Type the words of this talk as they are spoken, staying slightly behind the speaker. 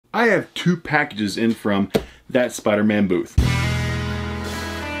I have 2 packages in from that Spider-Man booth.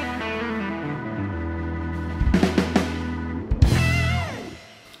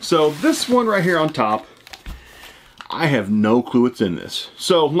 So this one right here on top, I have no clue what's in this.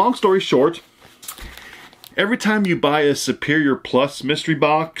 So long story short, every time you buy a Superior Plus mystery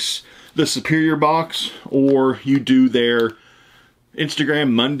box, the Superior box, or you do their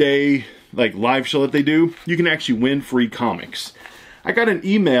Instagram Monday like live show that they do, you can actually win free comics. I got an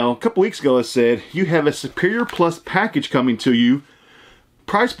email a couple weeks ago that said, you have a Superior Plus package coming to you.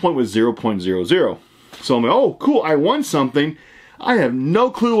 Price point was 0.00. So I'm like, oh cool, I won something. I have no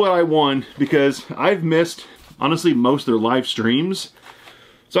clue what I won because I've missed, honestly, most of their live streams.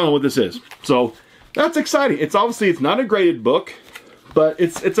 So I don't know what this is. So that's exciting. It's not a graded book, but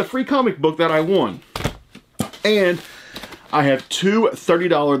it's a free comic book that I won. And I have 2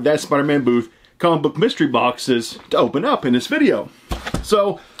 $30 That Spider-Man Booth comic book mystery boxes to open up in this video.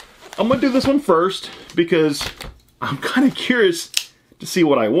 So I'm gonna do this one first because I'm kind of curious to see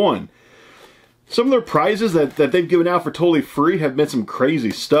what I won. Some of their prizes that they've given out for totally free have been some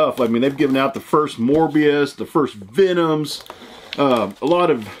crazy stuff. I mean, they've given out the first Morbius, the first Venoms, a lot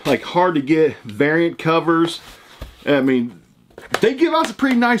of like hard to get variant covers. I mean, they give out some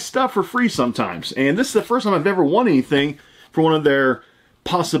pretty nice stuff for free sometimes. And this is the first time I've ever won anything for one of their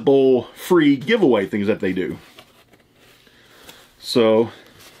possible free giveaway things that they do. So,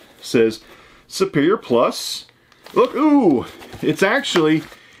 it says Superior Plus. Look, ooh, it's actually,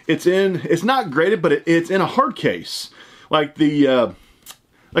 it's not graded, but it's in a hard case. Like the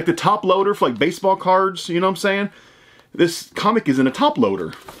top loader for like baseball cards, you know what I'm saying? This comic is in a top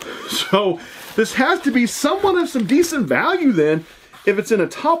loader. So this has to be somewhat of some decent value then if it's in a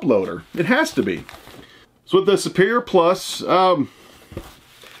top loader. It has to be. So with the Superior Plus,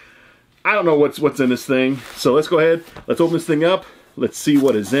 I don't know what's in this thing. So let's go ahead, let's open this thing up. Let's see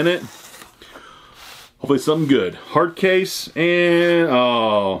what is in it. Hopefully something good. Hard case and,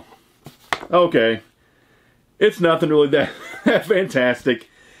 oh, okay. It's nothing really that fantastic.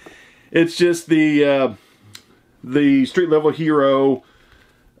 It's just the Street Level Hero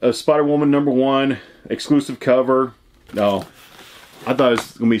Spider-Woman #1 exclusive cover. No, I thought it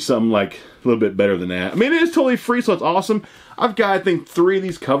was going to be something like a little bit better than that. I mean, it is totally free, so it's awesome. I've got, I think, 3 of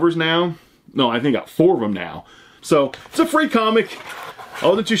these covers now. No, I think I got 4 of them now. So, it's a free comic. I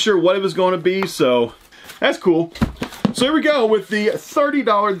wasn't too sure what it was going to be, so that's cool. So here we go with the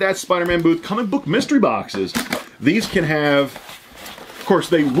 $30 That Spider-Man Booth comic book mystery boxes. These can have, of course,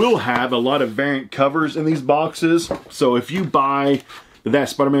 they will have a lot of variant covers in these boxes. So if you buy the That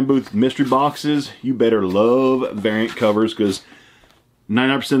Spider-Man Booth mystery boxes, you better love variant covers because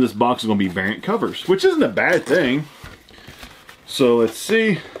 99% of this box is going to be variant covers, which isn't a bad thing. So let's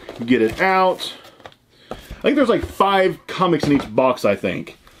see, get it out. I think there's like 5 comics in each box, I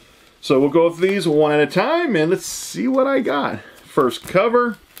think. So we'll go with these one at a time and let's see what I got. First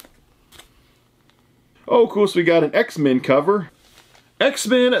cover. Oh, cool, so we got an X-Men cover.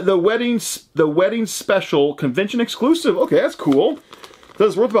 X-Men, the wedding special convention exclusive. Okay, that's cool. So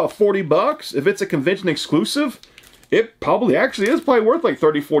it's worth about 40 bucks. If it's a convention exclusive, it probably actually is probably worth like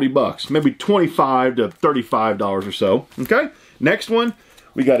 30, 40 bucks. Maybe 25 to $35 or so. Okay, next one,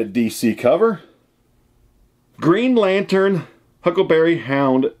 we got a DC cover. Green Lantern Huckleberry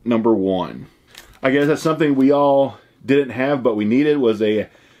Hound #1. I guess that's something we all didn't have, but we needed was a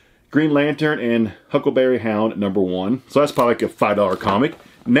Green Lantern and Huckleberry Hound #1. So that's probably like a $5 comic.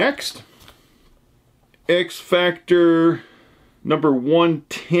 Next, X Factor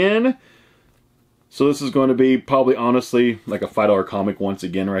 #110. So this is going to be probably honestly like a $5 comic once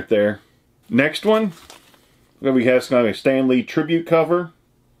again right there. Next one, we have kind of a Stan Lee tribute cover.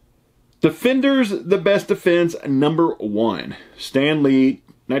 Defenders, the Best Defense #1. Stan Lee,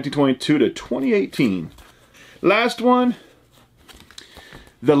 1922 to 2018. Last one,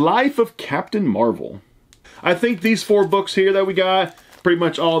 The Life of Captain Marvel. I think these 4 books here that we got, pretty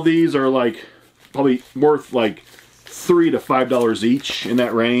much all these are like, probably worth like $3 to $5 each in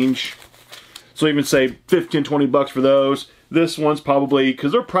that range. So even say 15, 20 bucks for those. This one's probably,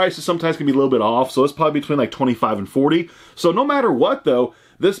 because their prices sometimes can be a little bit off, so it's probably between like 25 and 40. So no matter what though,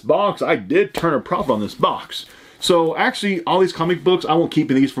 this box, I did turn a profit on this box. So actually, all these comic books, I won't keep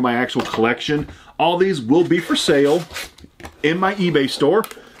these for my actual collection. All these will be for sale in my eBay store.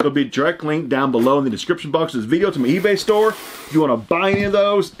 There'll be a direct link down below in the description box of this video to my eBay store. If you want to buy any of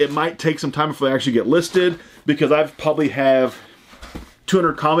those, it might take some time before they actually get listed because I probably have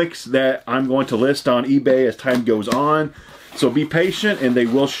 200 comics that I'm going to list on eBay as time goes on. So be patient and they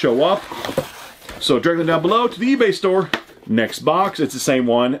will show up. So directly down below to the eBay store. Next box, it's the same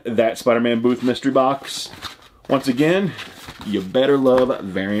one, That Spider-Man Booth mystery box. Once again, You better love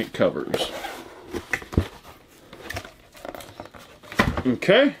variant covers.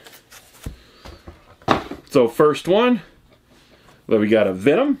 Okay. So first one, well, we got a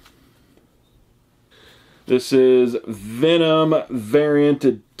Venom. This is Venom Variant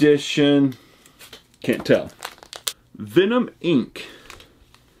Edition. Can't tell. Venom Ink.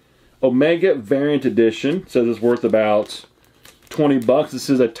 Omega Variant Edition. Says it's worth about 20 bucks. This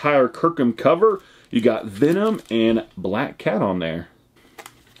is a Tyler Kirkham cover. You got Venom and Black Cat on there.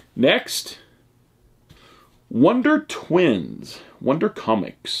 Next, Wonder Twins. Wonder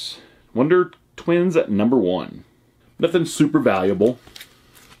Comics. Wonder Twins at #1. Nothing super valuable.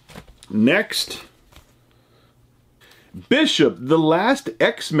 Next, Bishop, the Last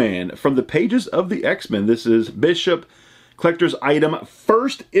X-Man from the pages of the X-Men. This is Bishop Collector's Item,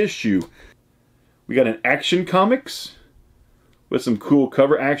 first issue. We got an Action Comics with some cool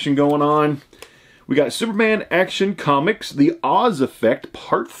cover action going on. We got Superman Action Comics, The Oz Effect,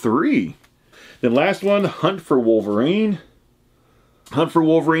 Part 3. Then last one, Hunt for Wolverine. Hunt for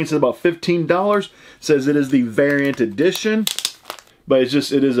Wolverine says about $15. Says it is the variant edition, but it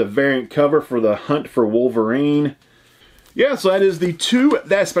is a variant cover for the Hunt for Wolverine. Yeah, so that is the two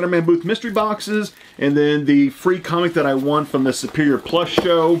That Spider-Man Booth mystery boxes, and then the free comic that I won from the Superior Plus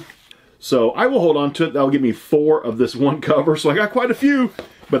show. So I will hold on to it. That'll give me 4 of this one cover, so I got quite a few.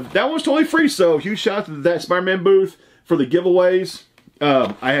 But that one's totally free, so huge shout out to That Spider-Man Booth for the giveaways.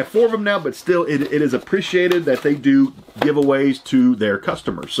 I have 4 of them now, but still, it is appreciated that they do giveaways to their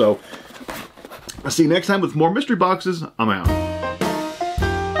customers. So I'll see you next time with more mystery boxes. I'm out.